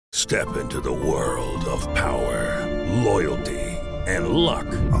Step into the world of power, loyalty, and luck.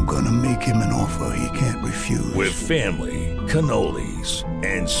 I'm gonna make him an offer he can't refuse. With family, cannolis,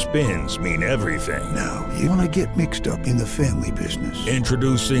 and spins mean everything. Now, you wanna get mixed up in the family business.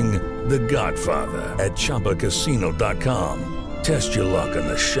 Introducing The Godfather at ChumbaCasino.com. Test your luck in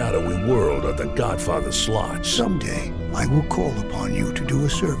the shadowy world of The Godfather slot. Someday, I will call upon you to do a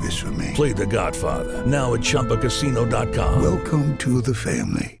service for me. Play The Godfather, now at ChumbaCasino.com. Welcome to the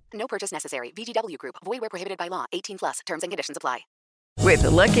family. No purchase necessary. VGW Group. Void where prohibited by law. 18 plus. Terms and conditions apply. With the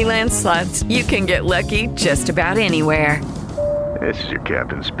Lucky Land Slots, you can get lucky just about anywhere. This is your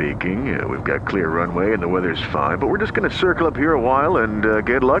captain speaking. We've got clear runway and the weather's fine, but we're just going to circle up here a while and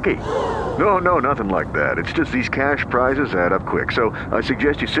get lucky. No, nothing like that. It's just these cash prizes add up quick. So I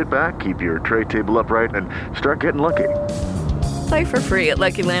suggest you sit back, keep your tray table upright, and start getting lucky. Play for free at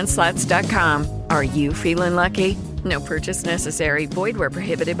LuckyLandSlots.com. Are you feeling lucky? No purchase necessary. Void where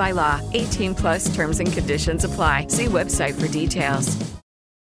prohibited by law. 18 plus terms and conditions apply. See website for details.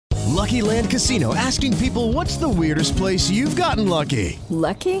 Lucky Land Casino, asking people, what's the weirdest place you've gotten lucky?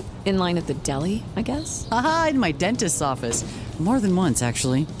 Lucky? In line at the deli, I guess? Aha, in my dentist's office. More than once,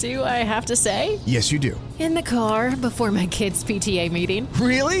 actually. Do I have to say? Yes, you do. In the car before my kids' PTA meeting.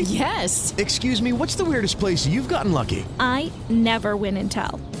 Really? Yes. Excuse me, what's the weirdest place you've gotten lucky? I never win and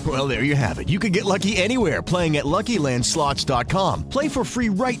tell. Well, there you have it. You can get lucky anywhere, playing at LuckyLandSlots.com. Play for free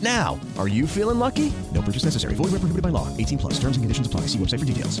right now. Are you feeling lucky? No purchase necessary. Void where prohibited by law. 18 plus. Terms and conditions apply. See website for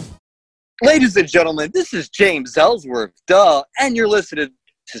details. Ladies and gentlemen, this is James Ellsworth, and you're listening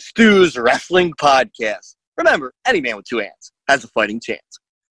to Stu's Wrestling Podcast. Remember, any man with two hands has a fighting chance.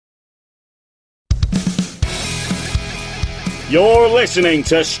 You're listening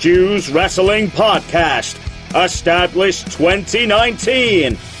to Stu's Wrestling Podcast, established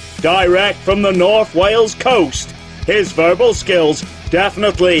 2019, direct from the North Wales coast. His verbal skills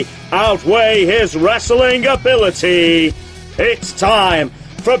definitely outweigh his wrestling ability. It's time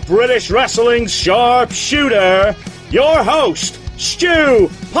for British Wrestling's sharpshooter, your host, Stu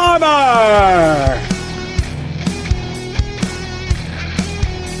Palmer.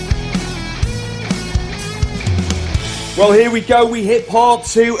 Well, here we go. We hit part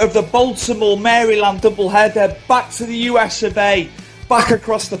two of the Baltimore, Maryland doubleheader. Back to the US of A. Back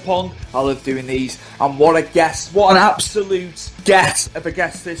across the pond. I love doing these. And what a guest. What an absolute guest of a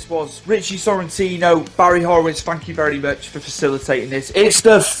guest this was. Richie Sorrentino, Barry Horowitz, thank you very much for facilitating this. It's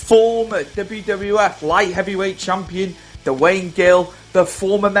the former WWF Light Heavyweight Champion, Dwayne Gill, the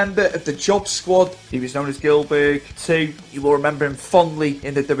former member of the Job Squad. He was known as Gillberg too. You will remember him fondly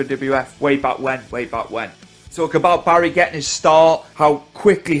in the WWF way back when. Talk about Barry getting his start, how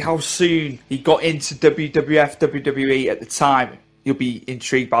quickly, how soon he got into WWF, WWE at the time. You'll be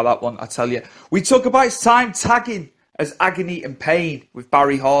intrigued by that one, I tell you. We talk about his time tagging as Agony and Pain with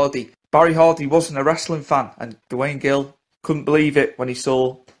Barry Hardy. Barry Hardy wasn't a wrestling fan, and Dwayne Gill couldn't believe it when he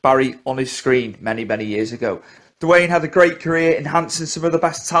saw Barry on his screen many, many years ago. Dwayne had a great career enhancing some of the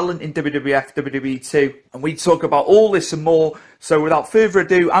best talent in WWF, WWE too. And we talk about all this and more. So without further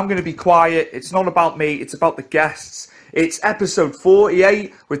ado, I'm going to be quiet. It's not about me, it's about the guests. It's episode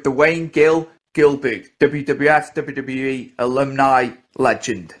 48 with Dwayne Gill, Gillberg, WWF, WWE alumni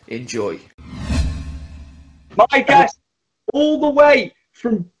legend. Enjoy. My guest, all the way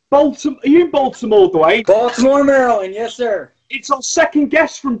from Baltimore. Are you in Baltimore, Dwayne? Baltimore, Maryland, yes, sir. It's our second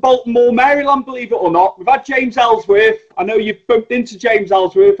guest from Baltimore, Maryland, believe it or not. We've had James Ellsworth. I know you've bumped into James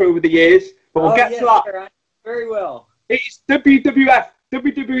Ellsworth over the years, but we'll get to that. Sir, very well. It's WWF,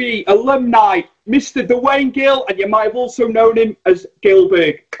 WWE alumni, Mr. Dwayne Gill, and you might have also known him as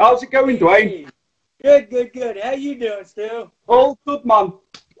Gillberg. How's it going, Dwayne? Good. How you doing, Stu? All good, man.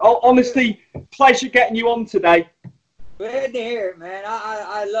 Honestly, pleasure getting you on today. Glad to hear it, man.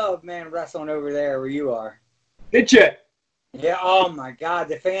 I love, wrestling over there where you are. Did you? Yeah, oh my God,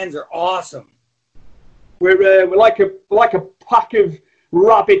 the fans are awesome. We're like a pack of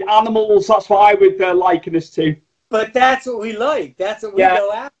rabid animals. That's what I would liken us to. But that's what we like. That's what we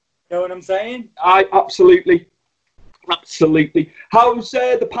go after. You know what I'm saying? Absolutely. How's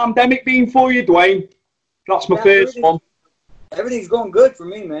the pandemic been for you, Dwayne? That's my first one. Everything's going good for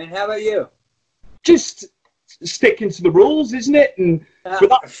me, man. How about you? Just sticking to the rules, isn't it? And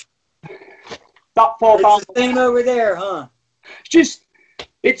with that far down. It's the same over there, huh?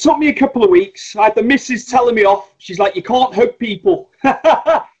 It took me a couple of weeks. I had the missus telling me off. She's like, you can't hug people.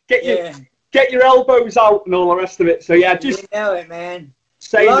 Get your elbows out and all the rest of it. So yeah, just you know it, man.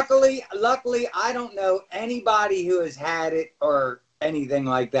 Luckily, I don't know anybody who has had it or anything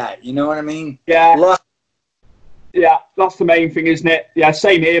like that. You know what I mean? Yeah. Yeah, that's the main thing, isn't it? Yeah,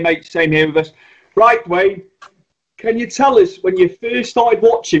 same here, mate. Same here with us. Right, Dwayne. can you tell us when you first started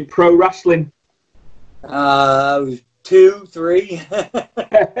watching pro wrestling? I was 2, 3.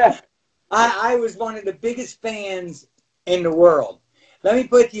 I was one of the biggest fans in the world. Let me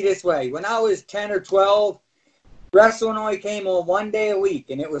put it this way. When I was 10 or 12, wrestling only came on one day a week,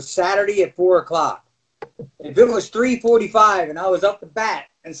 and it was Saturday at 4 o'clock. If it was 3:45 and I was up the bat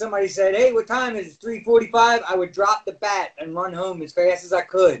and somebody said, hey, what time is it? 3:45, I would drop the bat and run home as fast as I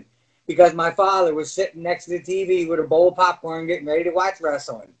could because my father was sitting next to the TV with a bowl of popcorn getting ready to watch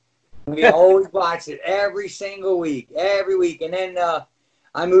wrestling. We always watched it every single week, every week. And then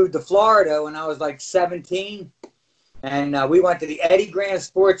I moved to Florida when I was like 17, and we went to the Eddie Graham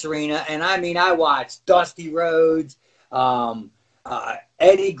Sports Arena, and I watched Dusty Rhodes,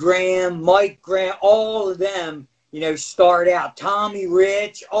 Eddie Graham, Mike Graham, all of them, start out. Tommy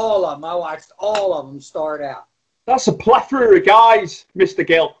Rich, all of them. I watched all of them start out. That's a plethora of guys, Mr.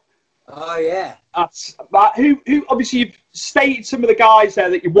 Gill. Oh, yeah. Who obviously you've stated some of the guys there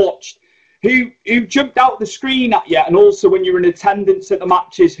that you watched. Who jumped out the screen at you, and also when you were in attendance at the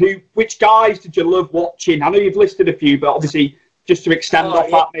matches, which guys did you love watching? I know you've listed a few, but obviously just to extend off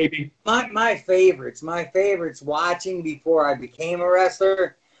that maybe. My favorites watching before I became a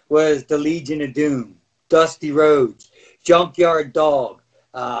wrestler was the Legion of Doom, Dusty Rhodes, Junkyard Dog,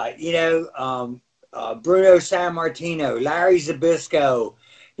 Bruno Sammartino, Larry Zbyszko,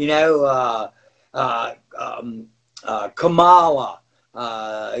 Kamala,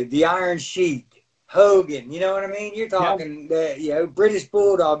 the Iron Sheik, Hogan, you know what I mean? You're talking, British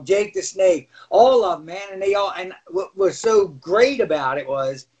Bulldog, Jake the Snake, all of them, man. And what was so great about it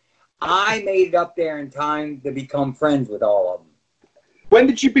was I made it up there in time to become friends with all of them. When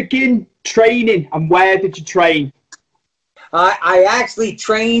did you begin training, and where did you train? I actually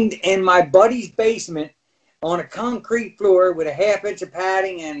trained in my buddy's basement on a concrete floor with a half-inch of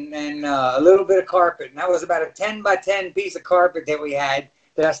padding and a little bit of carpet. And that was about a 10-by-10 piece of carpet that we had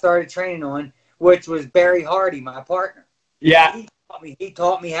that I started training on, which was Barry Hardy, my partner. Yeah. He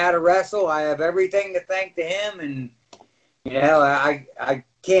taught me how to wrestle. I have everything to thank to him. And, I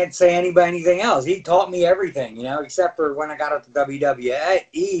can't say anything else. He taught me everything, except for when I got up to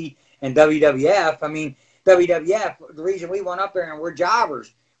WWE and WWF. WWF, the reason we went up there and we're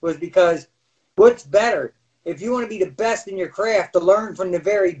jobbers was because what's better? If you want to be the best in your craft, to learn from the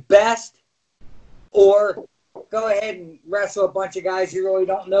very best, or go ahead and wrestle a bunch of guys who really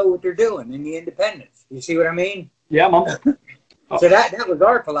don't know what they're doing in the independents. You see what I mean? Yeah, man. So that was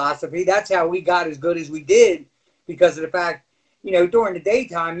our philosophy. That's how we got as good as we did, because of the fact, during the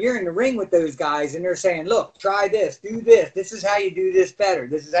daytime, you're in the ring with those guys, and they're saying, look, try this, do this. This is how you do this better.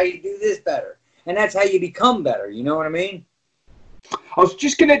 This is how you do this better. And that's how you become better. You know what I mean? I was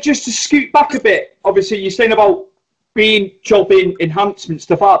just to scoot back a bit. Obviously, you're saying about jobbing, enhancement,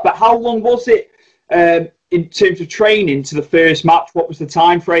 stuff like that. But how long was it in terms of training to the first match? What was the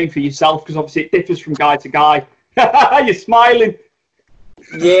time frame for yourself? Because obviously it differs from guy to guy. You're smiling.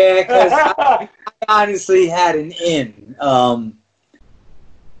 Yeah, because I honestly had an in. I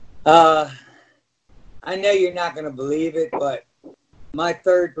know you're not going to believe it, but my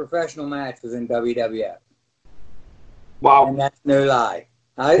third professional match was in WWF. Wow. And that's no lie.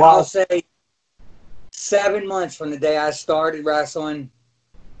 I'll say 7 months from the day I started wrestling,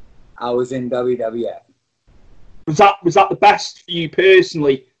 I was in WWF. Was that the best for you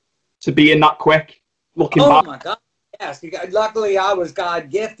personally to be in that quick? Looking back? Oh my God, yes. Luckily, I was God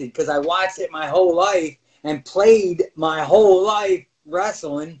gifted because I watched it my whole life and played my whole life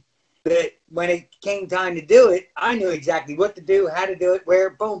wrestling. That when it came time to do it, I knew exactly what to do, how to do it,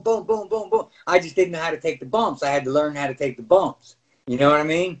 where, boom, boom, boom, boom, boom. I just didn't know how to take the bumps. I had to learn how to take the bumps. You know what I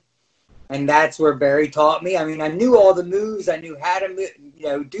mean? And that's where Barry taught me. I knew all the moves. I knew how to,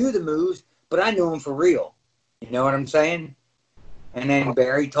 do the moves, but I knew them for real. You know what I'm saying? And then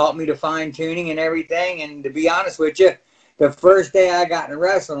Barry taught me the fine tuning and everything. And to be honest with you, the first day I got in a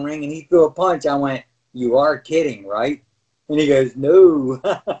wrestling ring and he threw a punch, I went, "You are kidding, right?" And he goes, "No."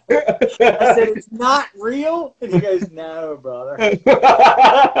 I said, "It's not real?" And he goes, "No, brother."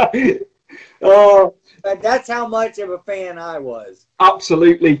 Oh, that's how much of a fan I was.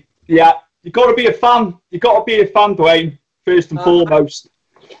 Absolutely. Yeah. You got to be a fan. You got to be a fan, Dwayne, first and foremost.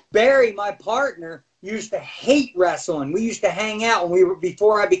 Barry, my partner, used to hate wrestling. We used to hang out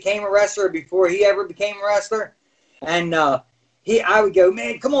before I became a wrestler, before he ever became a wrestler. And I would go,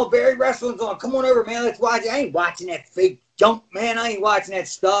 "Man, come on, Barry, wrestling's on. Come on over, man. Let's watch it." I ain't watching that fake junk, man. I ain't watching that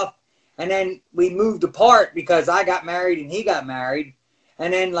stuff. And then we moved apart because I got married and he got married.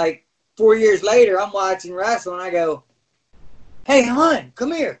 And then like 4 years later, I'm watching wrestling. And I go, "Hey, hon,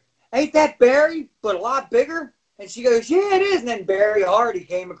 come here. Ain't that Barry, but a lot bigger?" And she goes, yeah, it is. And then Barry Hardy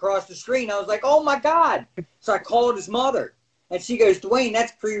came across the screen. I was like, oh, my God. So I called his mother. And she goes, Dwayne,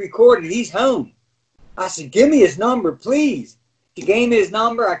 that's pre-recorded. He's home. I said, give me his number, please. She gave me his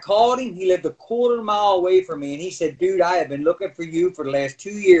number. I called him. He lived a quarter mile away from me. And he said, dude, I have been looking for you for the last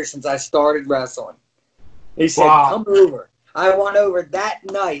 2 years since I started wrestling. He said, come over. I went over that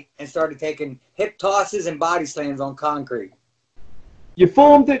night and started taking hip tosses and body slams on concrete. You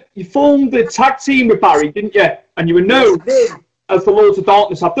formed the tag team with Barry, didn't you? And you were known as the Lords of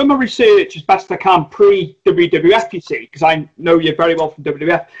Darkness. I've done my research as best I can pre-WWF, you see, because I know you very well from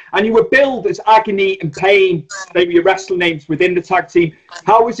WWF. And you were billed as Agony and Pain. They were your wrestling names within the tag team.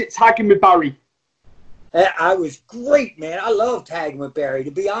 How was it tagging with Barry? I was great, man. I love tagging with Barry.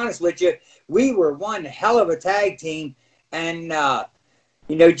 To be honest with you, we were one hell of a tag team. And,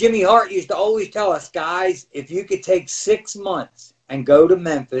 you know, Jimmy Hart used to always tell us, guys, if you could take 6 months and go to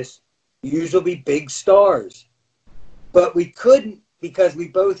Memphis, you will be big stars. But we couldn't because we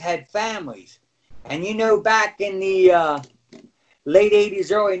both had families. And, you know, back in the late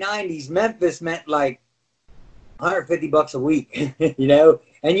 80s, early 90s, Memphis meant like $150 a week, you know,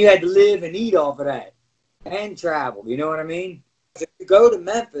 and you had to live and eat off of that and travel. You know what I mean? If you go to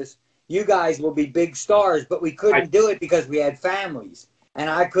Memphis, you guys will be big stars, but we couldn't do it because we had families. And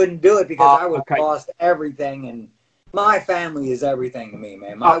I couldn't do it because I would have lost everything. And my family is everything to me,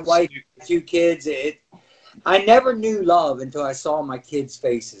 man. My wife, 2 kids. I never knew love until I saw my kids'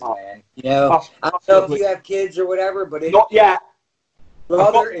 faces, man. You know, I don't know if you have kids or whatever, but not yet.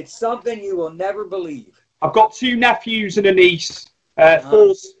 Brother, it's something you will never believe. I've got 2 nephews and a niece,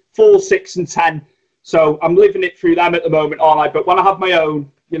 4, 6, and 10. So I'm living it through them at the moment, aren't I? But when I have my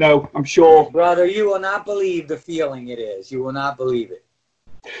own, you know, I'm sure. Brother, you will not believe the feeling it is. You will not believe it.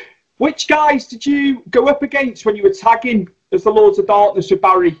 Which guys did you go up against when you were tagging as the Lords of Darkness with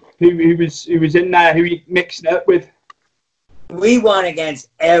Barry? Who was in there? Who you mixed it up with? We won against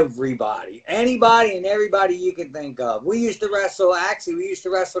everybody. Anybody and everybody you can think of. We used to wrestle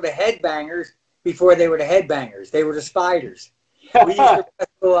the Headbangers before they were the Headbangers. They were the Spiders. We used to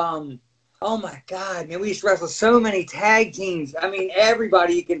wrestle, oh my God, man, we used to wrestle so many tag teams. I mean,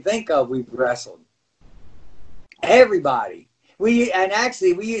 everybody you can think of, we've wrestled. Everybody. We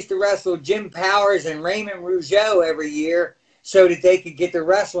used to wrestle Jim Powers and Raymond Rougeau every year so that they could get their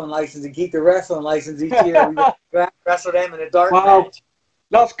wrestling license and keep their wrestling license each year. We would wrestle them in a dark match.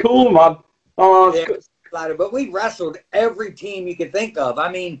 That's cool, man. Oh, that's good. But we wrestled every team you could think of.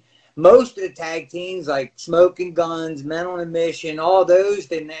 I mean, most of the tag teams like Smoking Guns, Mental Admission, all those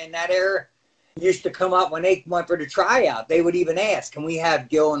in that era used to come up when they went for the tryout. They would even ask, can we have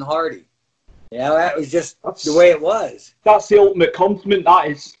Gil and Hardy? You know, that was just the way it was. That's the ultimate compliment, that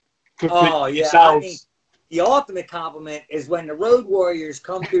is. For yourselves. I mean, the ultimate compliment is when the Road Warriors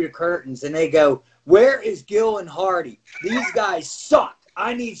come through the curtains and they go, where is Gil and Hardy? These guys suck.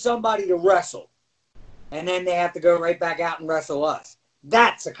 I need somebody to wrestle. And then they have to go right back out and wrestle us.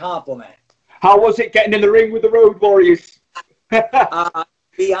 That's a compliment. How was it getting in the ring with the Road Warriors?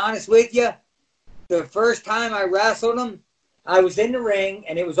 Be honest with you, the first time I wrestled them, I was in the ring,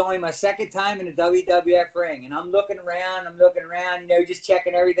 and it was only my second time in the WWF ring. And I'm looking around, you know, just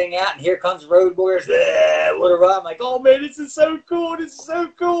checking everything out. And here comes Road Warriors. Whatever. I'm like, oh, man, this is so cool. This is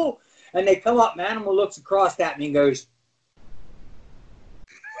so cool. And they come up, and Animal looks across at me and goes,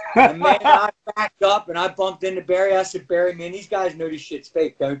 and, man, I backed up, and I bumped into Barry. I said, Barry, man, these guys know this shit's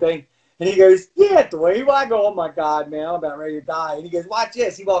fake, don't they? And he goes, yeah, Dwayne. I go, oh, my God, man, I'm about ready to die. And he goes, watch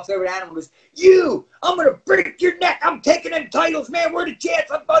this. He walks over to Animal and goes, I'm going to break your neck. I'm taking them titles, man. We're the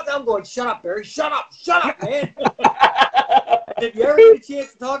champs. I'm going, shut up, Barry. Shut up, man. If you ever get a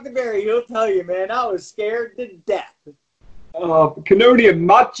chance to talk to Barry, he'll tell you, man, I was scared to death. Oh, can only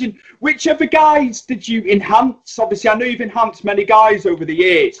imagine. Which other guys did you enhance? Obviously, I know you've enhanced many guys over the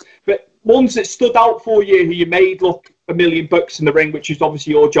years, but ones that stood out for you who you made look $1 million in the ring, which is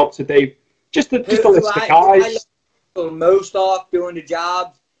obviously your job to do. Just a list of guys. I most off doing the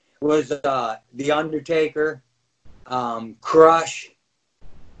job was The Undertaker, Crush,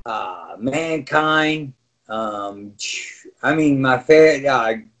 Mankind. I mean, my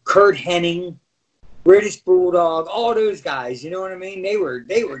favorite, Kurt Hennig, British Bulldog, all those guys. You know what I mean? They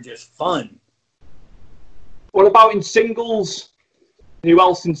were just fun. What about in singles? Who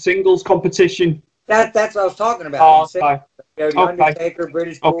else in singles competition? That's what I was talking about. Oh, okay. The Undertaker,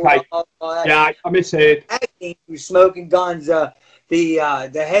 British Bulldog, all that. Yeah, I misheard. Smoking Guns, the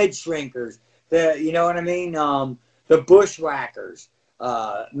Head Shrinkers, you know what I mean? The Bushwhackers,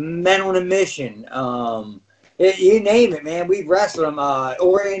 Men on a Mission, you name it, man. We've wrestled them.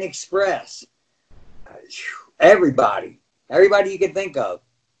 Orient Express, everybody you can think of.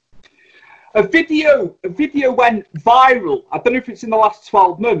 A video went viral. I don't know if it's in the last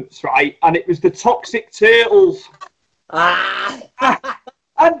 12 months, right? And it was the Toxic Turtles.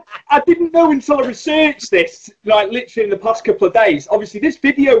 And I didn't know until I researched this, like literally in the past couple of days. Obviously, this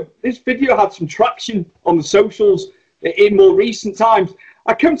video had some traction on the socials in more recent times.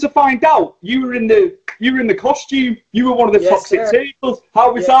 I come to find out you were in the costume. You were one of the Toxic Turtles.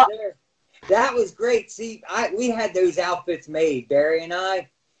 How was that? Sir. That was great. See, we had those outfits made, Barry and I,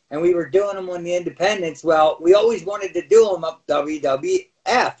 and we were doing them on the independents. Well, we always wanted to do them up WWF.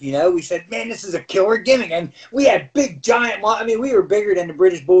 You know, we said, man, this is a killer gimmick, and we had big giant. I mean, we were bigger than the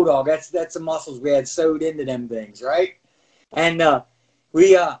British Bulldog. That's the muscles we had sewed into them things, right? And I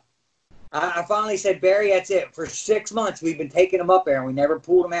finally said, Barry, that's it. For 6 months, we've been taking them up there, and we never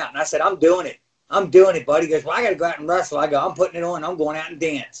pulled them out. And I said, I'm doing it. I'm doing it, buddy. He goes, well, I got to go out and wrestle. I go, I'm putting it on. I'm going out and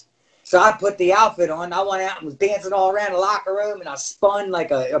dance. So I put the outfit on. I went out and was dancing all around the locker room, and I spun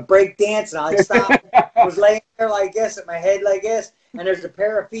like a break dance, and I stopped. I was laying there like this, at my head like this, and there's a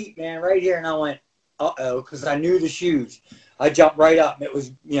pair of feet, man, right here. And I went, uh-oh, because I knew the shoes. I jumped right up, and it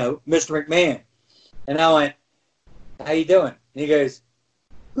was, Mr. McMahon. And I went, how you doing? And he goes,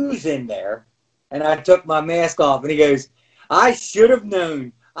 who's in there? And I took my mask off, and he goes, I should have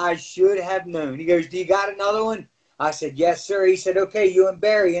known. I should have known. He goes, do you got another one? I said, yes, sir. He said, okay, you and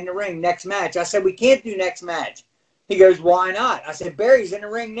Barry in the ring, next match. I said, we can't do next match. He goes, why not? I said, Barry's in the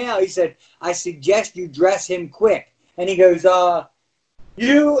ring now. He said, I suggest you dress him quick. And he goes,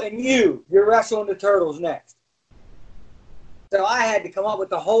 you're wrestling the Turtles next. So I had to come up with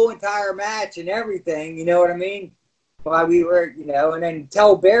the whole entire match and everything, you know what I mean? While we were, and then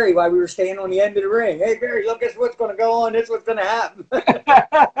tell Barry while we were standing on the end of the ring, hey, Barry, look, this is what's going to go on. This is what's going to happen.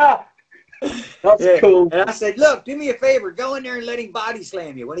 That's cool. And I said, look, do me a favor. Go in there and let him body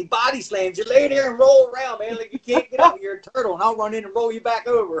slam you. When he body slams you, lay there and roll around, man. Like you can't get up. You're a turtle, and I'll run in and roll you back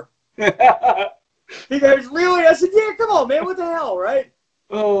over. He goes, really? I said, yeah, come on, man. What the hell, right?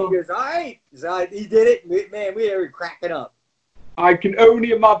 Oh. He goes, all right. So he did it. Man, we were cracking up. I can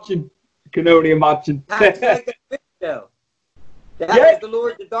only imagine. That's like a video. That was the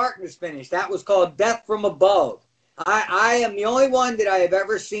Lord of the Darkness finish. That was called Death from Above. I am the only one that I have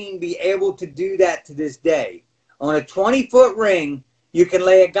ever seen be able to do that to this day. On a 20-foot ring, you can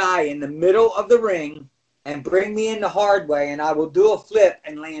lay a guy in the middle of the ring and bring me in the hard way, and I will do a flip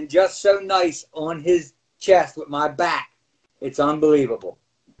and land just so nice on his chest with my back. It's unbelievable.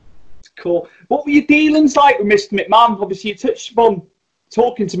 It's cool. What were your dealings like with Mr. McMahon? Obviously, you touched upon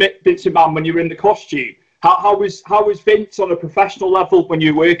talking to Vince McMahon when you were in the costume. How was Vince on a professional level when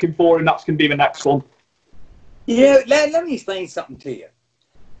you were working for him? That's going to be the next one. Let me explain something to you.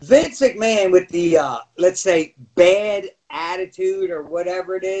 Vince McMahon with the, let's say, bad attitude or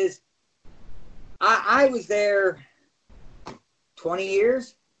whatever it is, I was there 20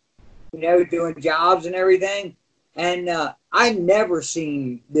 years, doing jobs and everything, and I never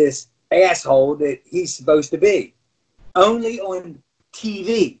seen this asshole that he's supposed to be. Only on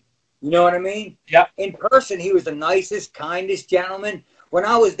TV. You know what I mean? Yeah. In person, he was the nicest, kindest gentleman. When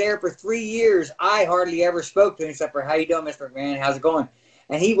I was there for 3 years, I hardly ever spoke to him except for, how you doing, Mr. McMahon? How's it going?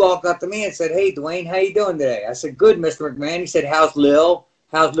 And he walked up to me and said, hey, Dwayne, how you doing today? I said, good, Mr. McMahon. He said, how's Lil?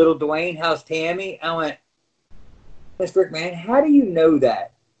 How's little Dwayne? How's Tammy? I went, Mr. McMahon, how do you know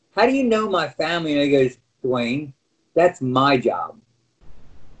that? How do you know my family? And he goes, Dwayne, that's my job.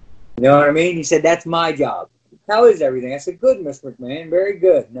 You know what I mean? He said, that's my job. How is everything? I said, good, Mr. McMahon. Very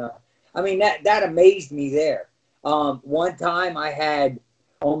good. No, I mean, that amazed me there. One time I had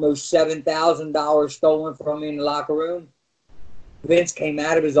almost $7,000 stolen from me in the locker room. Vince came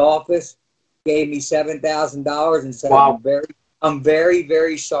out of his office, gave me $7,000 and said, wow. I'm very,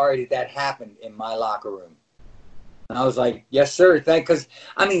 very sorry that happened in my locker room. And I was like, yes, sir. Because,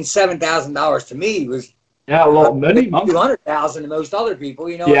 $7,000 to me was a lot of money, man. $200,000 to most other people,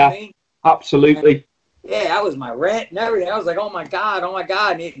 you know what I mean? Absolutely. And, that was my rent and everything. I was like, oh my God.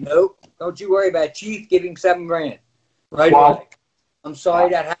 And he, nope, don't you worry about it. Chief, give him $7,000. Right away. I'm sorry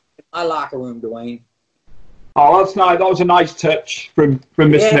that happened in my locker room, Dwayne. Oh, that's nice. That was a nice touch from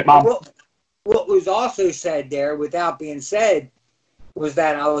Mr. McMahon. What was also said there, without being said, was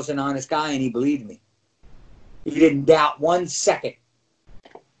that I was an honest guy and he believed me. He didn't doubt 1 second.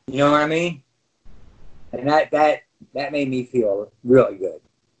 You know what I mean? And that made me feel really good.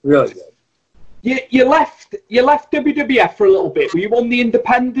 Really good. You left WWF for a little bit. Were you on the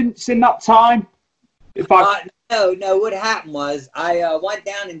independents in that time? No. What happened was I went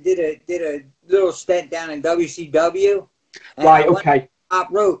down and did a little stint down in WCW. Right. Okay. Top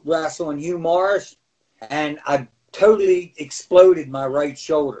rope wrestling Hugh Morris, and I totally exploded my right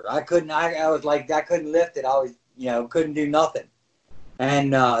shoulder. I was like, I couldn't lift it. I was, couldn't do nothing.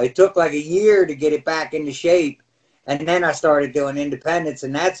 And it took like a year to get it back into shape. And then I started doing independents,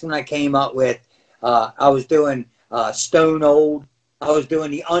 and that's when I came up with, I was doing Stone Old, I was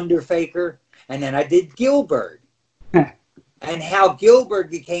doing the Underfaker, and then I did Gilbert. And how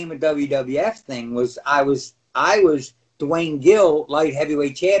Gilbert became a WWF thing was I was Dwayne Gill, light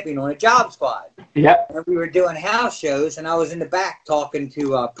heavyweight champion on a job squad. Yeah. And we were doing house shows, and I was in the back talking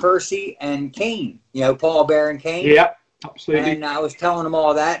to Percy and Kane, Paul Bear and Kane. Yeah, absolutely. And I was telling them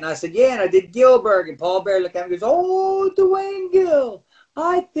all that, and I said, yeah, and I did Gilbert. And Paul Bear looked at me and goes, oh, Dwayne Gill,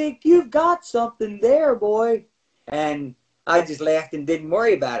 I think you've got something there, boy. And I just laughed and didn't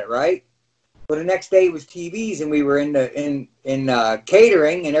worry about it, right? But the next day was TVs, and we were in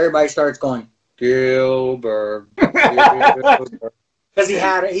catering, and everybody starts going, Gilbert. Because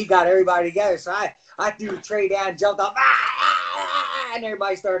he got everybody together. So I threw the tray down, jumped off, and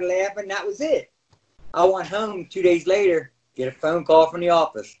everybody started laughing. That was it. I went home 2 days later, get a phone call from the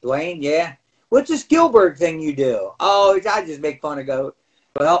office. Dwayne, yeah? What's this Gilbert thing you do? Oh, I just make fun of Goat.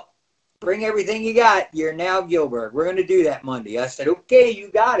 Well, bring everything you got. You're now Gilbert. We're going to do that Monday. I said, okay, you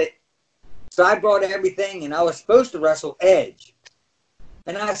got it. So I brought everything, and I was supposed to wrestle Edge.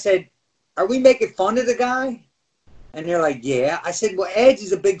 And I said, are we making fun of the guy? And they're like, yeah. I said, well, Edge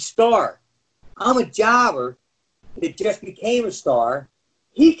is a big star. I'm a jobber that just became a star.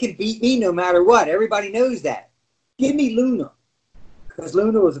 He can beat me no matter what. Everybody knows that. Give me Luna. Because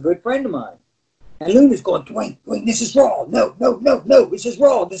Luna was a good friend of mine. And Luna's going, Dwayne, this is Raw. No, this is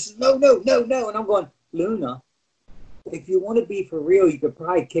Raw. This is no. And I'm going, Luna, if you want to be for real, you could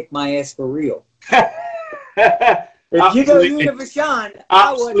probably kick my ass for real. If you go Luna Vachon,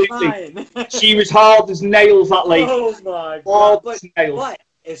 I wasn't lying. She was hard as nails, that lady. Oh, my God. But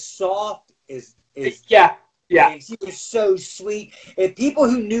as soft as yeah. She was so sweet. If people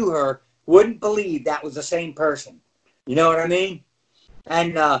who knew her wouldn't believe that was the same person. You know what I mean?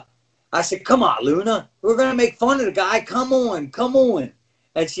 And I said, come on, Luna. We're going to make fun of the guy. Come on.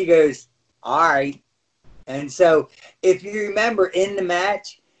 And she goes, all right. And so if you remember in the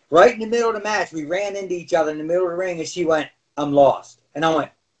match, right in the middle of the match, we ran into each other in the middle of the ring, and she went, I'm lost. And I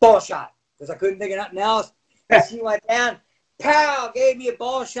went, ball shot, because I couldn't think of nothing else. And she went down, pow, gave me a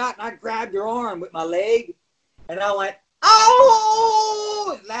ball shot, and I grabbed her arm with my leg. And I went,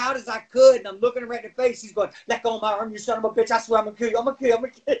 oh, as loud as I could. And I'm looking her right in the face. She's going, let go of my arm, you son of a bitch. I swear I'm going to kill you.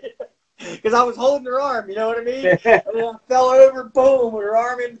 Because I was holding her arm, you know what I mean? And then I fell over, boom, with her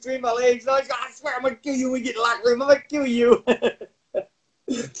arm in between my legs. And I was like, I swear I'm going to kill you when we get in the locker room. I'm going to kill you.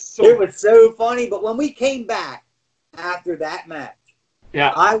 It was so funny. But when we came back after that match,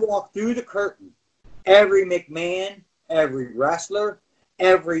 I walked through the curtain. Every McMahon, every wrestler,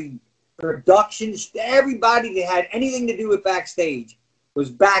 every production, everybody that had anything to do with backstage was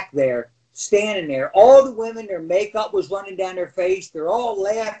back there, standing there. All the women, their makeup was running down their face. They're all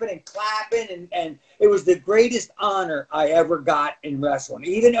laughing and clapping, and it was the greatest honor I ever got in wrestling.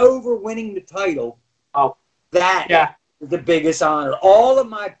 Even over winning the title, that was the biggest honor. All of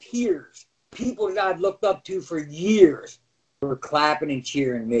my peers, people that I'd looked up to for years, were clapping and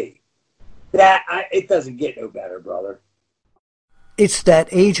cheering me. It doesn't get no better, brother. It's that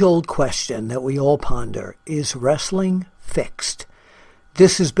age-old question that we all ponder. Is wrestling fixed?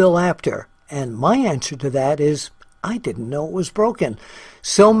 This is Bill Apter, and my answer to that is I didn't know it was broken.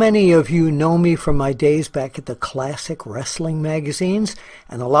 So many of you know me from my days back at the classic wrestling magazines,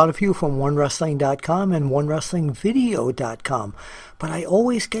 and a lot of you from OneWrestling.com and OneWrestlingVideo.com. But I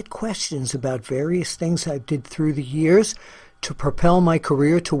always get questions about various things I did through the years to propel my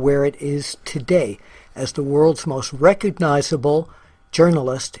career to where it is today as the world's most recognizable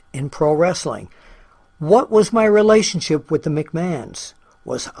journalist in pro wrestling. What was my relationship with the McMahons?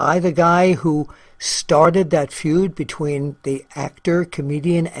 Was I the guy who started that feud between the actor,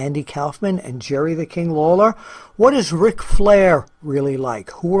 comedian Andy Kaufman and Jerry the King Lawler? What is Ric Flair really like?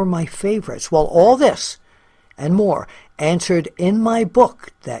 Who are my favorites? Well, all this and more answered in my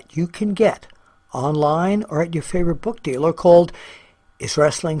book that you can get online or at your favorite book dealer called Is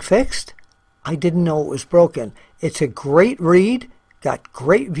Wrestling Fixed? I Didn't Know It Was Broken. It's a great read, got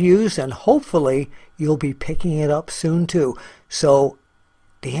great views, and hopefully you'll be picking it up soon too. So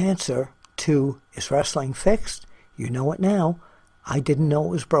the answer to Is Wrestling Fixed? You know it now. I Didn't Know It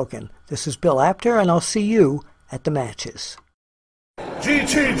Was Broken. This is Bill Apter, and I'll see you at the matches.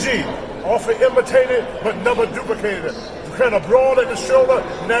 GTG, often imitated but never duplicated. Kind of broad at the shoulder,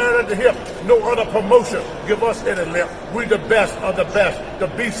 narrow at the hip. No other promotion. Give us any lip. We the best of the best. The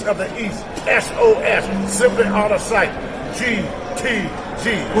beasts of the East. SOS. Simply out of sight.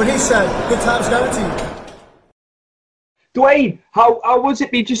 GTG. What he said. Good times guaranteed. Dwayne, how was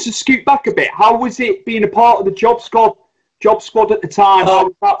it being, just to scoot back a bit, how was it being a part of the Job Squad Job Squad at the time. How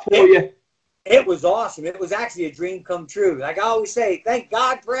was that for you? It was awesome. It was actually a dream come true. Like I always say, thank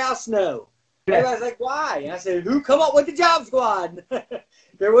God for Al Snow. Everybody's like, why? And I said, who come up with the Job Squad?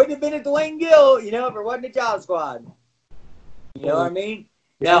 There wouldn't have been a Dwayne Gill, if there wasn't a Job Squad. You know what I mean?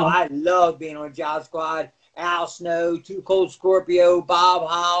 Yeah. No, I love being on a Job Squad. Al Snow, Too Cold Scorpio, Bob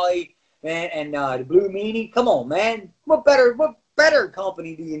Holly, and the Blue Meanie. Come on, man. What better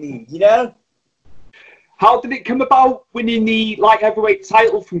company do you need, How did it come about winning the light heavyweight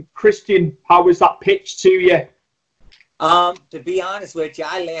title from Christian? How was that pitched to you? To be honest with you,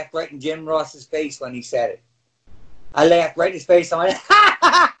 I laughed right in Jim Ross's face when he said it. I laughed right in his face. I went,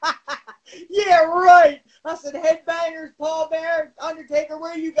 yeah, right. I said, Headbangers, Paul Bear, Undertaker,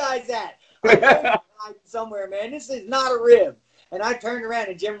 where are you guys at? I'm somewhere, man. This is not a rib. And I turned around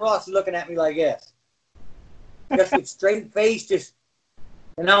and Jim Ross is looking at me like this. Just with straight face,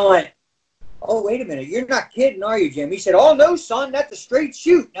 and I went, oh, wait a minute. You're not kidding, are you, Jim? He said, oh, no, son, that's a straight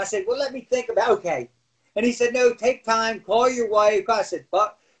shoot. And I said, well, let me think about okay. And he said, no, take time, call your wife. I said,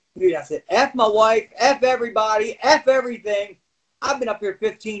 fuck, dude. I said, F my wife, F everybody, F everything. I've been up here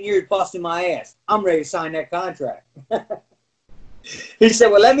 15 years busting my ass. I'm ready to sign that contract. He said,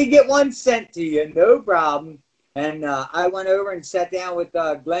 well, let me get one sent to you. No problem. And I went over and sat down with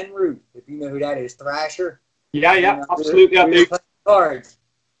Glenn Root, if you know who that is, Thrasher. Yeah, absolutely. I do. Cards.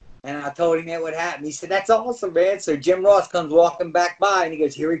 And I told him that would happen. He said, that's awesome, man. So Jim Ross comes walking back by, and he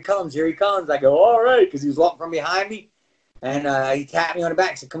goes, here he comes, here he comes. I go, all right, because he was walking from behind me. And he tapped me on the back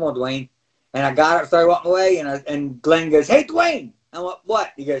and said, come on, Dwayne. And I got up, started walking away, and Glenn goes, hey, Dwayne. I went,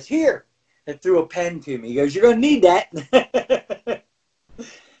 what? He goes, here. And threw a pen to me. He goes, you're going to need that.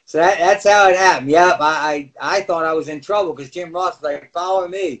 So that's how it happened. Yep, I thought I was in trouble because Jim Ross was like, follow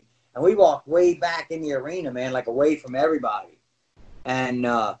me. And we walked way back in the arena, man, like away from everybody. And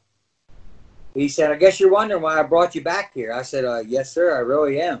he said, I guess you're wondering why I brought you back here. I said, yes, sir, I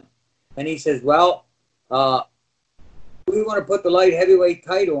really am. And he says, well, we want to put the light heavyweight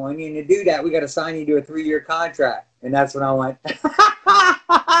title on you. And to do that, we got to sign you to a 3-year contract. And that's when I went,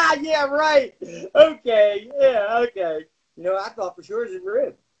 yeah, right. Okay, yeah, okay. I thought for sure it was a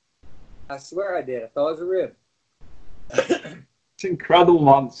rib. I swear I did. I thought it was a rib. It's incredible,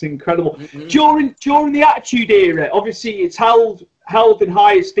 man. It's incredible. Mm-hmm. During the Attitude Era, obviously it's held in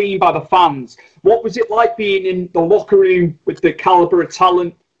high esteem by the fans. What was it like being in the locker room with the caliber of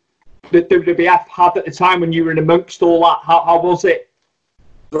talent that WWF had at the time when you were in amongst all that? How was it?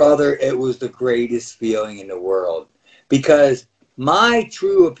 Brother, it was the greatest feeling in the world. Because my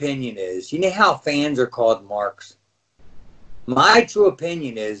true opinion is, you know how fans are called marks? My true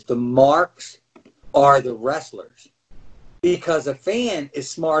opinion is the marks are the wrestlers. Because a fan is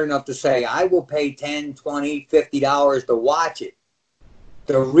smart enough to say, I will pay $10, $20, $50 to watch it.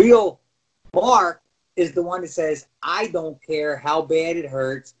 The real mark is the one that says, I don't care how bad it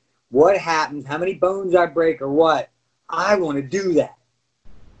hurts, what happens, how many bones I break or what. I want to do that.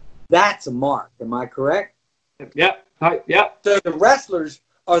 That's a mark. Am I correct? Yep. Yep. So the wrestlers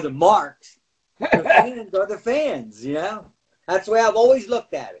are the marks. The fans are the fans, That's the way I've always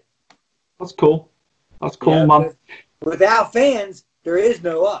looked at it. That's cool. That's cool, man. Without fans, there is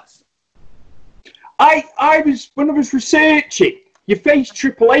no us. When I was researching, you faced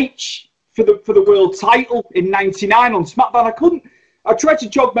Triple H for the world title in '99 on SmackDown. I tried to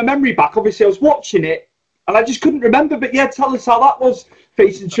jog my memory back. Obviously, I was watching it, and I just couldn't remember. But yeah, tell us how that was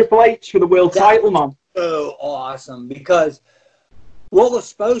facing Triple H for the world title, man. So awesome, because what was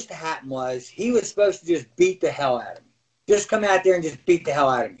supposed to happen was he was supposed to just beat the hell out of me. Just come out there and just beat the hell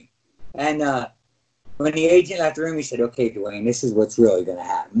out of me. And when the agent left the room, he said, okay, Dwayne, this is what's really going to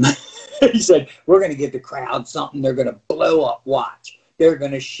happen. He said, we're going to give the crowd something. They're going to blow up. Watch. They're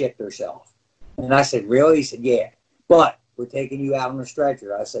going to shit themselves. And I said, really? He said, yeah. But we're taking you out on a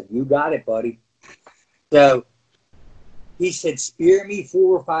stretcher. I said, you got it, buddy. So he said, spear me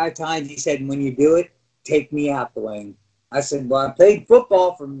 4 or 5 times. He said, when you do it, take me out, Dwayne. I said, well, I played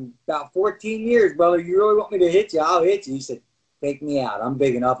football for about 14 years, brother. You really want me to hit you? I'll hit you. He said, take me out. I'm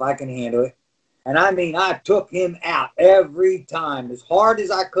big enough. I can handle it. And I mean, I took him out every time as hard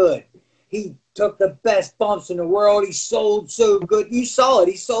as I could. He took the best bumps in the world. He sold so good. You saw it.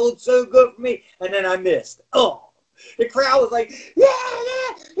 He sold so good for me. And then I missed. Oh, the crowd was like, yeah.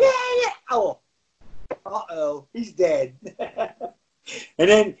 Oh, uh-oh, he's dead. And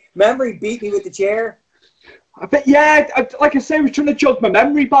then, remember, he beat me with the chair? I bet, yeah, like I say, I was trying to jog my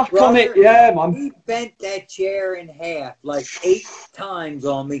memory back on it. Yeah, man. He bent that chair in half like 8 times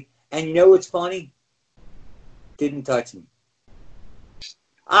on me. And you know what's funny? Didn't touch me.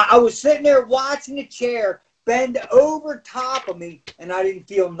 I was sitting there watching the chair bend over top of me, and I didn't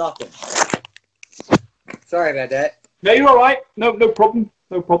feel nothing. Sorry about that. No, you're all right. No problem.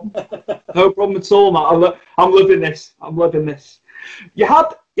 No problem. No problem at all, man. I'm loving this. I'm loving this. You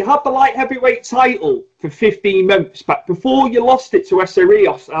had the light heavyweight title for 15 months, but before you lost it to Essa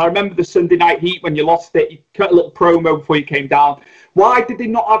Rios, and I remember the Sunday Night Heat when you lost it, you cut a little promo before you came down. Why did they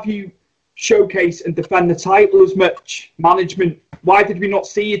not have you showcase and defend the title as much? Management, why did we not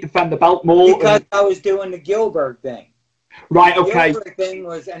see you defend the belt more? Because I was doing the Gilbert thing. Right, okay. The Gilbert thing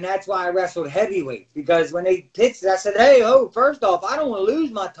was, and that's why I wrestled heavyweight, because when they pitched it, I said, hey, first off, I don't want to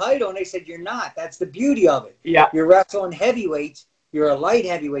lose my title. And they said, you're not. That's the beauty of it. Yeah. You're wrestling heavyweights. You're a light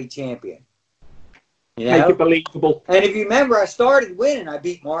heavyweight champion. You know? Make it believable. And if you remember, I started winning. I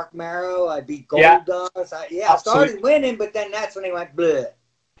beat Mark Marrow. I beat Goldust. I started winning, but then that's when they went bleh.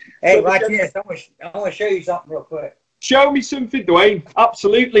 Hey, watch this. I want to show you something real quick. Show me something, Dwayne.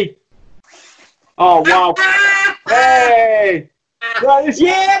 Absolutely. Oh, wow. Hey.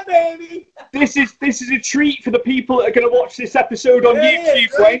 Yeah, baby. This is a treat for the people that are going to watch this episode on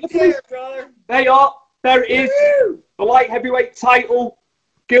YouTube, Dwayne. They are. There it is. Woo! The light heavyweight title.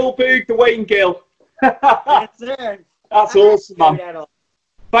 Gilbert, Dwayne Gill. That's it. That's awesome, man.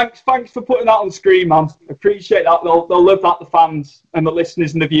 Thanks for putting that on screen, man. Appreciate that. They'll love that, the fans and the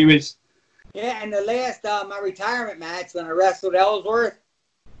listeners and the viewers. Yeah, and the last my retirement match when I wrestled Ellsworth,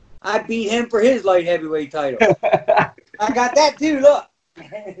 I beat him for his light heavyweight title. I got that too. Look.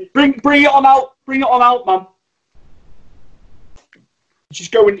 Bring it on out. Bring it on out, man. He's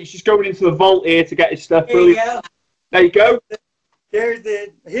just going into the vault here to get his stuff. There you go. There you go. There's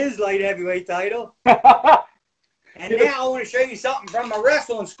his light heavyweight title. And now I want to show you something from my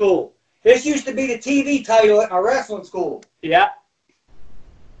wrestling school. This used to be the TV title at my wrestling school. Yeah.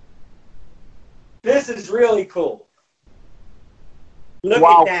 This is really cool. Look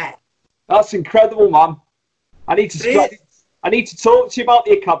at that. That's incredible, man. I need to talk to you about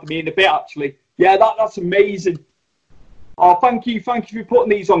the academy in a bit, actually. Yeah, that's amazing. Oh, thank you for putting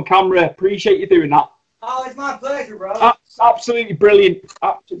these on camera. Appreciate you doing that. Oh, it's my pleasure, bro. Absolutely brilliant.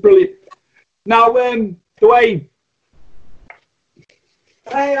 Absolutely brilliant. Now, Dwayne.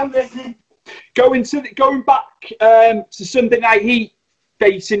 Hey, I'm listening. Going back to Sunday Night Heat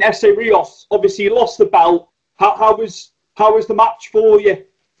facing Essa Rios. Obviously, you lost the belt. How was the match for you,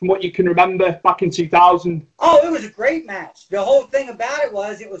 from what you can remember back in 2000? Oh, it was a great match. The whole thing about it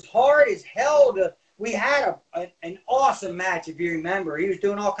was hard as hell to. We had an awesome match, if you remember. He was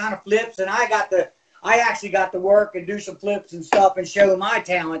doing all kind of flips, and I actually got to work and do some flips and stuff and show my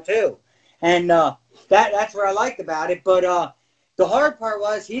talent too. And that's what I liked about it. But the hard part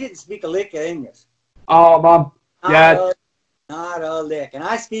was he didn't speak a lick of English. Oh, man. Yeah. Not a lick. And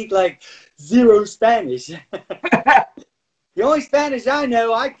I speak like zero Spanish. The only Spanish I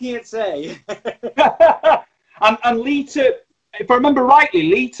know, I can't say. and Lita, if I remember rightly,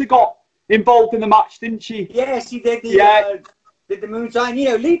 Lita got involved in the match, didn't she? Yeah, she did the moonshine. You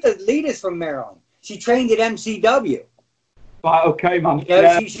know, Lita's from Maryland. She trained at MCW. Right, okay, man. You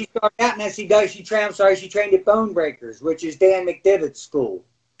know, she started out in MCW. She trained at Bone Breakers, which is Dan McDivitt's school.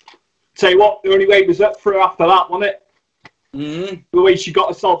 Tell you what, the only way was up for her after that, wasn't it? Mm-hmm. The way she got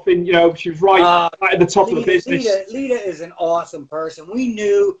herself in, you know, she was right at the top of the business. Lita is an awesome person. We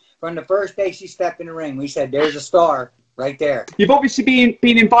knew from the first day she stepped in the ring. We said, there's a star right there. You've obviously been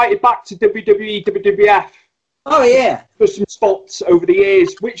invited back to WWE, WWF. Oh, yeah. For some spots over the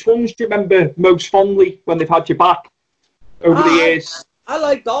years. Which ones do you remember most fondly when they've had you back over the years? I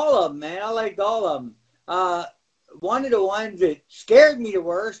liked all of them, man. I liked all of them. One of the ones that scared me the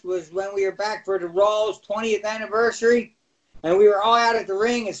worst was when we were back for the Raw's 20th anniversary. And we were all out at the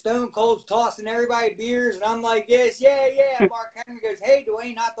ring, and Stone Cold's tossing everybody beers. And I'm like, yes, yeah. And Mark Henry goes, hey,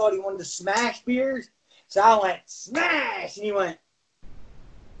 Dwayne, I thought he wanted to smash beers. So I went, smash! And he went,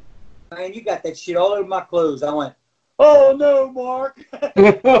 man, you got that shit all over my clothes. I went, oh, no, Mark.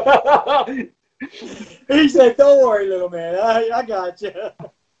 He said, don't worry, little man. I got you.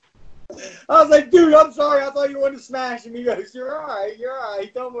 I was like, dude, I'm sorry. I thought you wanted to smash him. He goes, you're all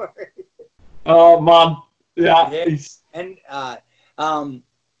right. Don't worry. Oh, man. Yeah. And I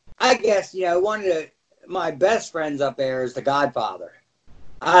guess, you know, one of my best friends up there is the Godfather.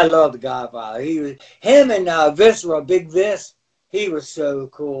 I love the Godfather. Him and Viscera, Big Vis. He was so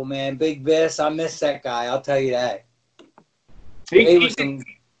cool, man. Big Vis. I miss that guy. I'll tell you that. He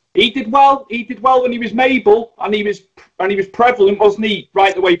did well. He did well when he was Mabel, and he was prevalent, wasn't he?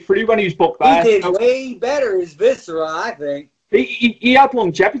 Right the way through when he was booked there. He did way better as Viscera, I think. He had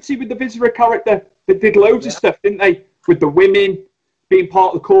longevity with the Viscera character. They did loads of stuff, didn't they? With the women, being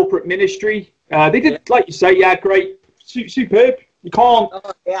part of the corporate ministry. They did, like you say, great. Superb. You can't.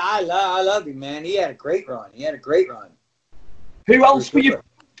 Oh, yeah, I love him, man. He had a great run. Who else were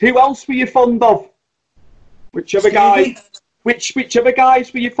you fond of? Which other guys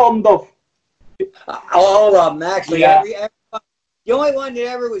were you fond of? All of them, actually. Yeah. The only one that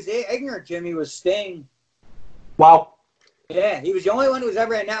ever was ignorant to me was Sting. Wow. Yeah, he was the only one who was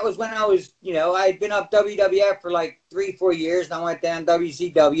ever, and that was when I was, I had been up WWF for like 3-4 years, and I went down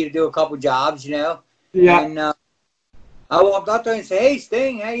WCW to do a couple jobs, Yeah. And I walked up there and said, "Hey,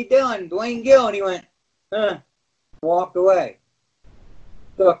 Sting, how you doing? Dwayne Gill." And he went, walked away.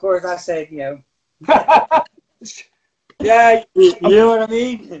 So, of course, I said, Yeah. You know what I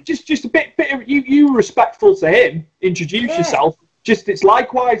mean? Just a bit of, you were respectful to him, introduce yourself. Just, it's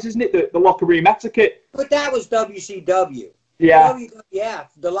likewise, isn't it, the locker room etiquette? But that was WCW. Yeah. WWF,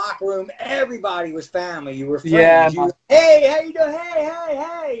 the locker room, everybody was family. You were friends. Yeah. Hey, how you doing?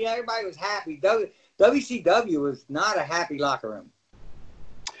 Hey. Everybody was happy. WCW was not a happy locker room.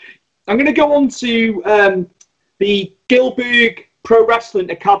 I'm going to go on to the Gilberg Pro Wrestling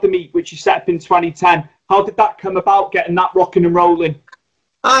Academy, which you set up in 2010. How did that come about, getting that rocking and rolling?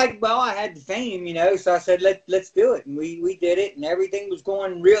 I had the fame, so I said, let's do it. And we did it, and everything was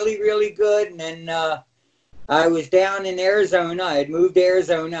going really, really good. And then I was down in Arizona. I had moved to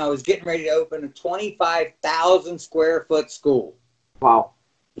Arizona. I was getting ready to open a 25,000 square foot school. Wow.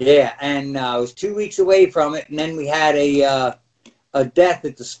 Yeah, and I was 2 weeks away from it, and then we had a death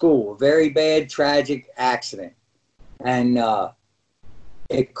at the school, a very bad, tragic accident. And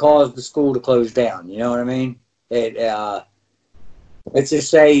it caused the school to close down. You know what I mean? Let's just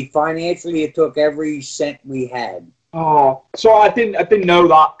say financially, it took every cent we had. Oh, so I didn't know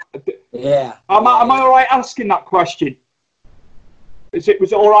that. Yeah. Am I all right asking that question? Was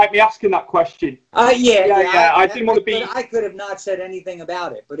it all right me asking that question? Yeah. I didn't want to be. I could have not said anything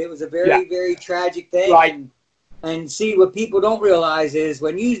about it, but it was a very, very tragic thing. Right. And see, what people don't realize is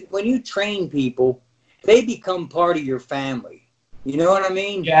when you train people, they become part of your family. You know what I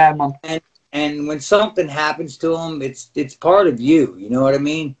mean? Yeah, man. And when something happens to them, it's part of you. You know what I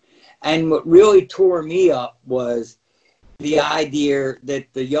mean? And what really tore me up was the idea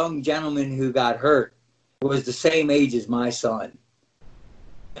that the young gentleman who got hurt was the same age as my son.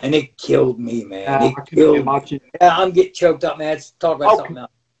 And it killed me, man. I can imagine. Yeah, I'm getting choked up, man. Let's talk about something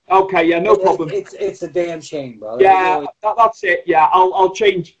else. Okay, yeah, no problem. It's a damn shame, bro. Yeah, really... that's it. Yeah, I'll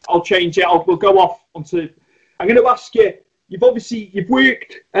change it. We'll go off onto. I'm going to ask you. You've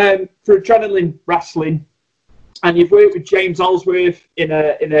worked for Adrenaline Wrestling, and you've worked with James Ellsworth in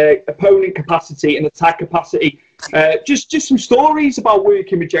a opponent capacity and a tag capacity. Just some stories about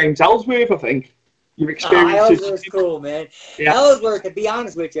working with James Ellsworth. I think your experiences. Ellsworth's cool, man. Yeah. Ellsworth, to be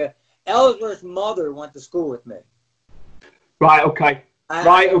honest with you, Ellsworth's mother went to school with me. Right. Okay. I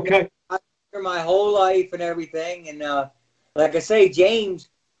for my whole life and everything, and like I say, James.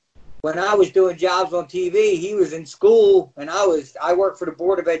 When I was doing jobs on TV, he was in school, and I worked for the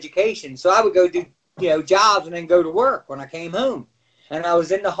Board of Education. So I would go do, jobs and then go to work when I came home. And I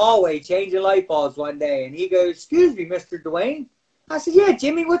was in the hallway changing light bulbs one day, and he goes, "Excuse me, Mr. Dwayne." I said, "Yeah,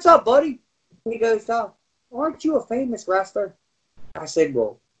 Jimmy, what's up, buddy?" He goes, "Aren't you a famous wrestler?" I said,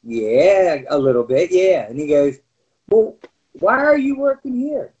 "Well, yeah, a little bit, yeah." And he goes, "Well, why are you working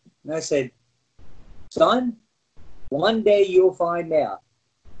here?" And I said, "Son, one day you'll find out."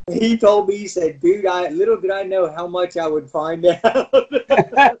 He told me, he said, "Dude, little did I know how much I would find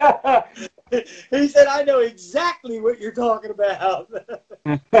out." He said, "I know exactly what you're talking about."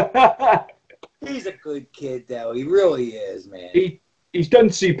 He's a good kid, though. He really is, man. He's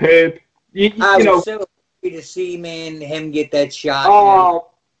done superb. I was so happy to see, man, him get that shot. Oh.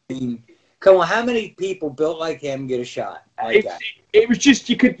 I mean, come on, how many people built like him get a shot like that? It was just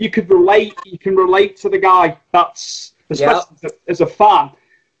you could relate. You can relate to the guy. That's especially as a fan.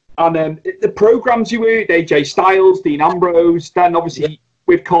 And the programs you were, AJ Styles, Dean Ambrose, then obviously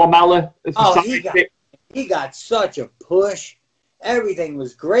with Carmella as the he got such a push. Everything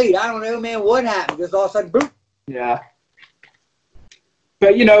was great. I don't know, man, what happened. Just all of a sudden, boom. Yeah.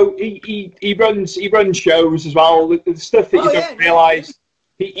 But he runs shows as well. The stuff that you don't realise.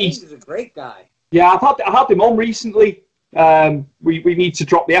 He's a great guy. Yeah, I had him on recently. We need to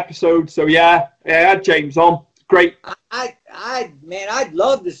drop the episode, so yeah, I had James on. Great. I'd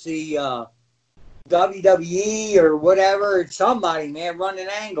love to see WWE or whatever, somebody, man, run an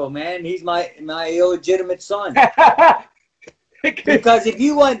angle, man. He's my illegitimate son. Because if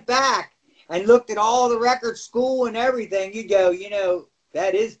you went back and looked at all the record school and everything, you'd go,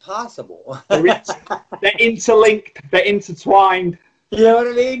 that is possible. They're interlinked. They're intertwined. You know what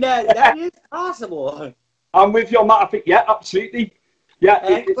I mean? That is possible. I'm with you on that. I think, yeah, absolutely.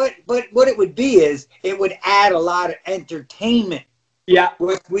 Yeah, but what it would be is it would add a lot of entertainment. Yeah,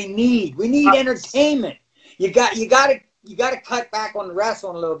 which we need entertainment. You got to cut back on the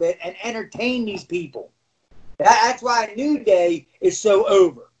wrestling a little bit and entertain these people. That's why New Day is so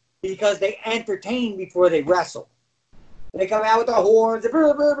over, because they entertain before they wrestle. They come out with the horns,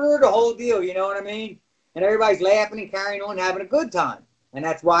 the whole deal, you know what I mean? And everybody's laughing and carrying on, having a good time. And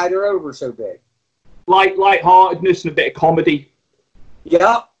that's why they're over so big. Lightheartedness and a bit of comedy.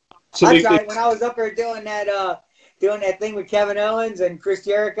 Yep. Absolutely. That's right. When I was up there doing that thing with Kevin Owens and Chris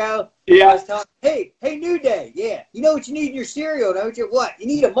Jericho, yeah. I was talking, hey, New Day, yeah. You know what you need in your cereal, don't you? What? You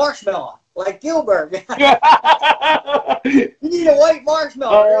need a marshmallow, like Gilbert. You need a white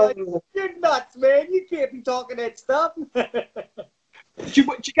marshmallow. Like, you're nuts, man. You can't be talking that stuff. Did you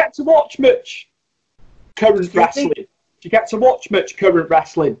get to watch much current wrestling? Did you get to watch much current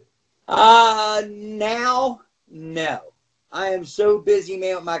wrestling? Now, no. I am so busy,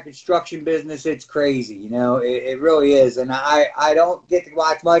 man, with my construction business. It's crazy, you know. It really is. And I don't get to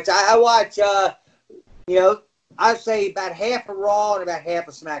watch much. I watch, I'd say about half of Raw and about half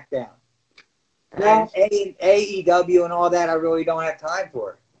of SmackDown. Yeah. And AEW and all that, I really don't have time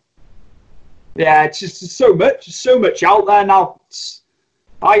for. Yeah, it's just so much out there now.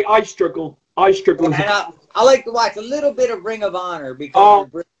 I struggle. And I like to watch a little bit of Ring of Honor because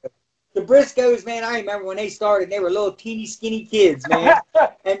the Briscoes, man, I remember when they started, they were little teeny skinny kids, man.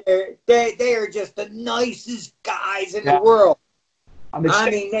 And they are just the nicest guys in the world. I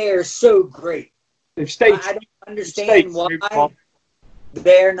mean, they are so great. I don't understand why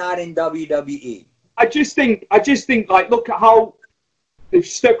they're not in WWE. I just think, like, look at how they've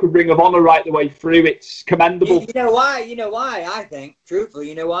stuck with Ring of Honor right the way through. It's commendable. You know why, I think, truthfully,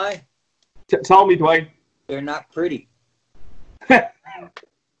 you know why? Tell me, Dwayne. They're not pretty. Yeah.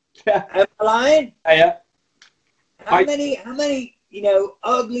 Am I lying? Yeah. How many,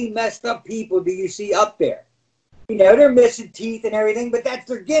 ugly, messed up people do you see up there? You know, they're missing teeth and everything, but that's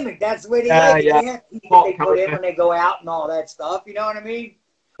their gimmick. That's the way they like it. They have teeth that they put in when they go out and all that stuff. You know what I mean?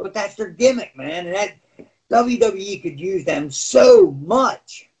 But that's their gimmick, man. And that WWE could use them so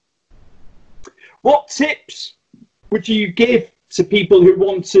much. What tips would you give to people who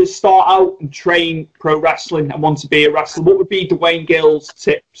want to start out and train pro wrestling and want to be a wrestler? What would be Dwayne Gill's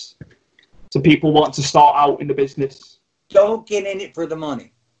tips to people wanting to start out in the business? Don't get in it for the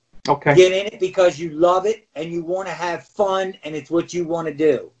money. Okay. Get in it because you love it and you want to have fun and it's what you want to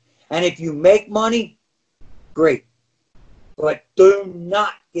do. And if you make money, great. But do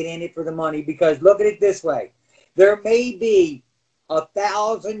not get in it for the money, because look at it this way. There may be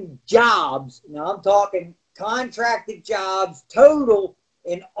 1,000 jobs. Now I'm talking contracted jobs total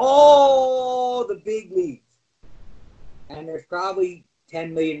in all the big leagues. And there's probably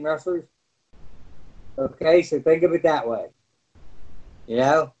 10 million wrestlers. Okay, so think of it that way. You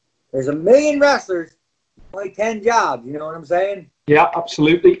know, there's 1 million wrestlers, only 10 jobs. You know what I'm saying? Yeah,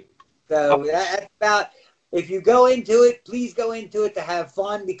 absolutely. So that's about, if you go into it, please go into it to have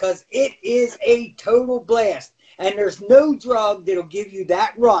fun, because it is a total blast. And there's no drug that'll give you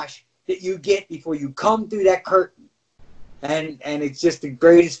that rush that you get before you come through that curtain. And it's just the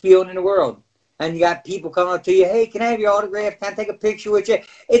greatest feeling in the world. And you got people coming up to you, hey, can I have your autograph? Can I take a picture with you?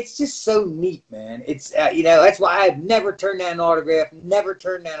 It's just so neat, man. It's, that's why I've never turned down an autograph, never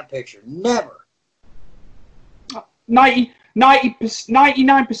turned down a picture. Never.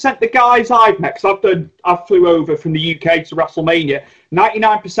 99% the guys I've met, because I flew over from the UK to WrestleMania,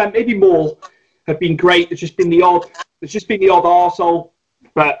 99%, maybe more, have been great. There's just been the odd arsehole.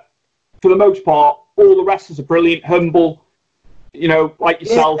 But for the most part, all the wrestlers are brilliant, humble, like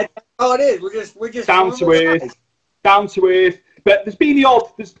yourself. Yeah, oh, it is. We're just down to earth. But there's been the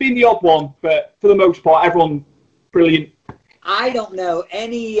odd one, but for the most part, everyone brilliant. I don't know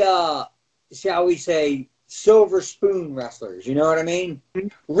any, shall we say, silver spoon wrestlers. You know what I mean? Mm-hmm.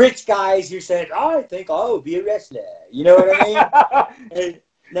 Rich guys who said, I think I'll be a wrestler. You know what I mean? And,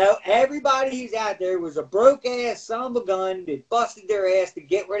 no, everybody who's out there was a broke-ass son of a gun that busted their ass to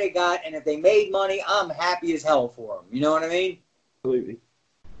get where they got, and if they made money, I'm happy as hell for them. You know what I mean? Absolutely.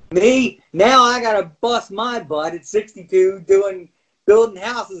 Me, now I got to bust my butt at 62 building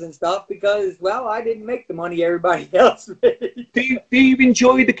houses and stuff because, well, I didn't make the money everybody else made. Do you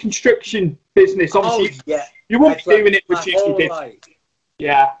enjoy the construction business? Obviously, yeah. You won't be doing it for 60 life.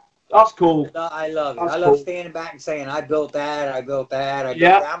 Yeah. That's cool. I love it. That's I love cool. standing back and saying, I built that. I'm a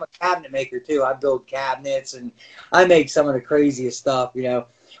cabinet maker, too. I build cabinets, and I make some of the craziest stuff,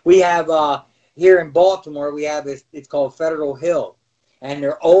 We have, here in Baltimore, it's called Federal Hill. And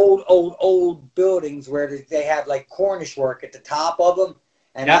they're old buildings where they have, like, Cornish work at the top of them.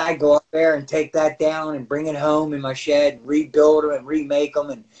 And I go up there and take that down and bring it home in my shed, and rebuild them and remake them.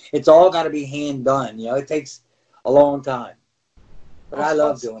 And it's all got to be hand done. It takes a long time. But I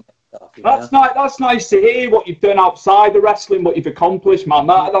love doing that. That's nice to hear what you've done outside the wrestling, what you've accomplished, man.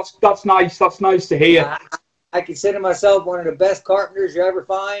 That's nice. That's nice to hear. I consider myself one of the best carpenters you ever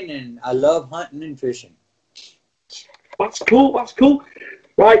find, and I love hunting and fishing. That's cool. That's cool.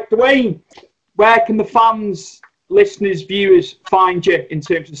 Right, Dwayne, where can the fans, listeners, viewers find you in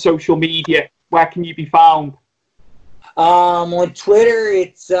terms of social media? Where can you be found? On Twitter,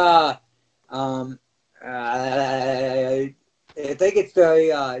 it's I think it's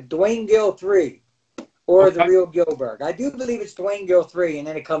the Dwayne Gill 3 or the Real Gilbert. I do believe it's Dwayne Gill 3, and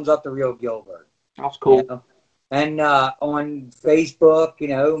then it comes up the Real Gilbert. That's cool. You know? And on Facebook,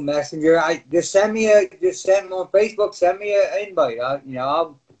 Messenger, just send me on Facebook. Send me an invite.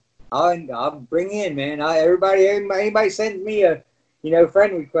 I'll bring in, man. Anybody sends me a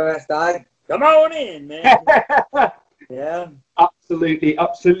friend request, I come on in, man. Yeah, absolutely.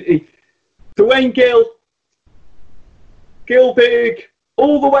 Dwayne Gilberg,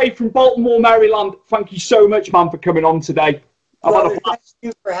 all the way from Baltimore, Maryland. Thank you so much, man, for coming on today. Brother, thank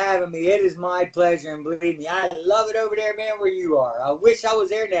you for having me. It is my pleasure, and believe me, I love it over there, man, where you are. I wish I was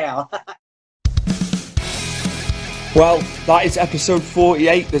there now. Well, that is episode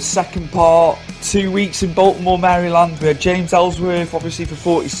 48, the second part. 2 weeks in Baltimore, Maryland. We had James Ellsworth, obviously, for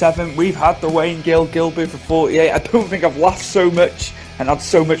 47. We've had Dwayne Gilbert for 48. I don't think I've laughed so much and had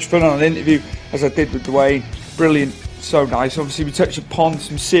so much fun on an interview as I did with Dwayne. Brilliant, so nice. Obviously, we touched upon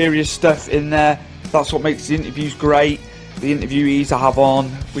some serious stuff in there. That's what makes the interviews great. The interviewees I have on,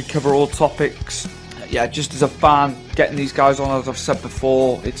 we cover all topics. Yeah, just as a fan, getting these guys on, as I've said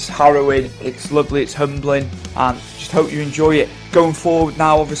before, it's harrowing, it's lovely, it's humbling, and just hope you enjoy it. Going forward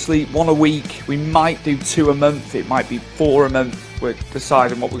now, obviously, 1 a week. We might do 2 a month, it might be 4 a month. We're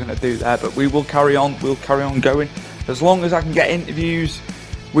deciding what we're going to do there, but we will carry on. We'll carry on going. As long as I can get interviews,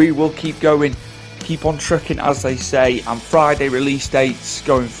 we will keep going. Keep on trucking, as they say, and Friday release dates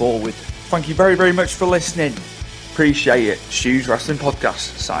going forward. Thank you very, very much for listening. Appreciate it. Stews Wrestling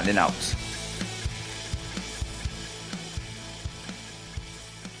Podcast, signing out.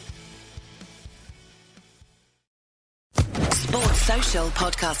 Sports Social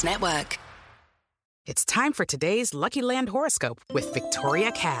Podcast Network. It's time for today's Lucky Land horoscope with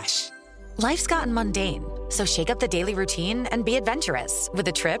Victoria Cash. Life's gotten mundane, so shake up the daily routine and be adventurous with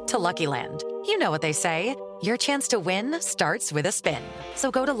a trip to Lucky Land. You know what they say, your chance to win starts with a spin. So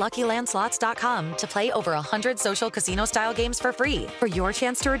go to LuckyLandSlots.com to play over 100 social casino-style games for free for your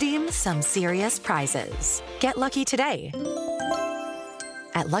chance to redeem some serious prizes. Get lucky today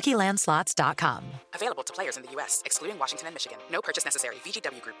at LuckyLandSlots.com. Available to players in the U.S., excluding Washington and Michigan. No purchase necessary.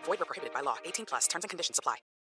 VGW Group. Void where prohibited by law. 18+. Terms and conditions apply.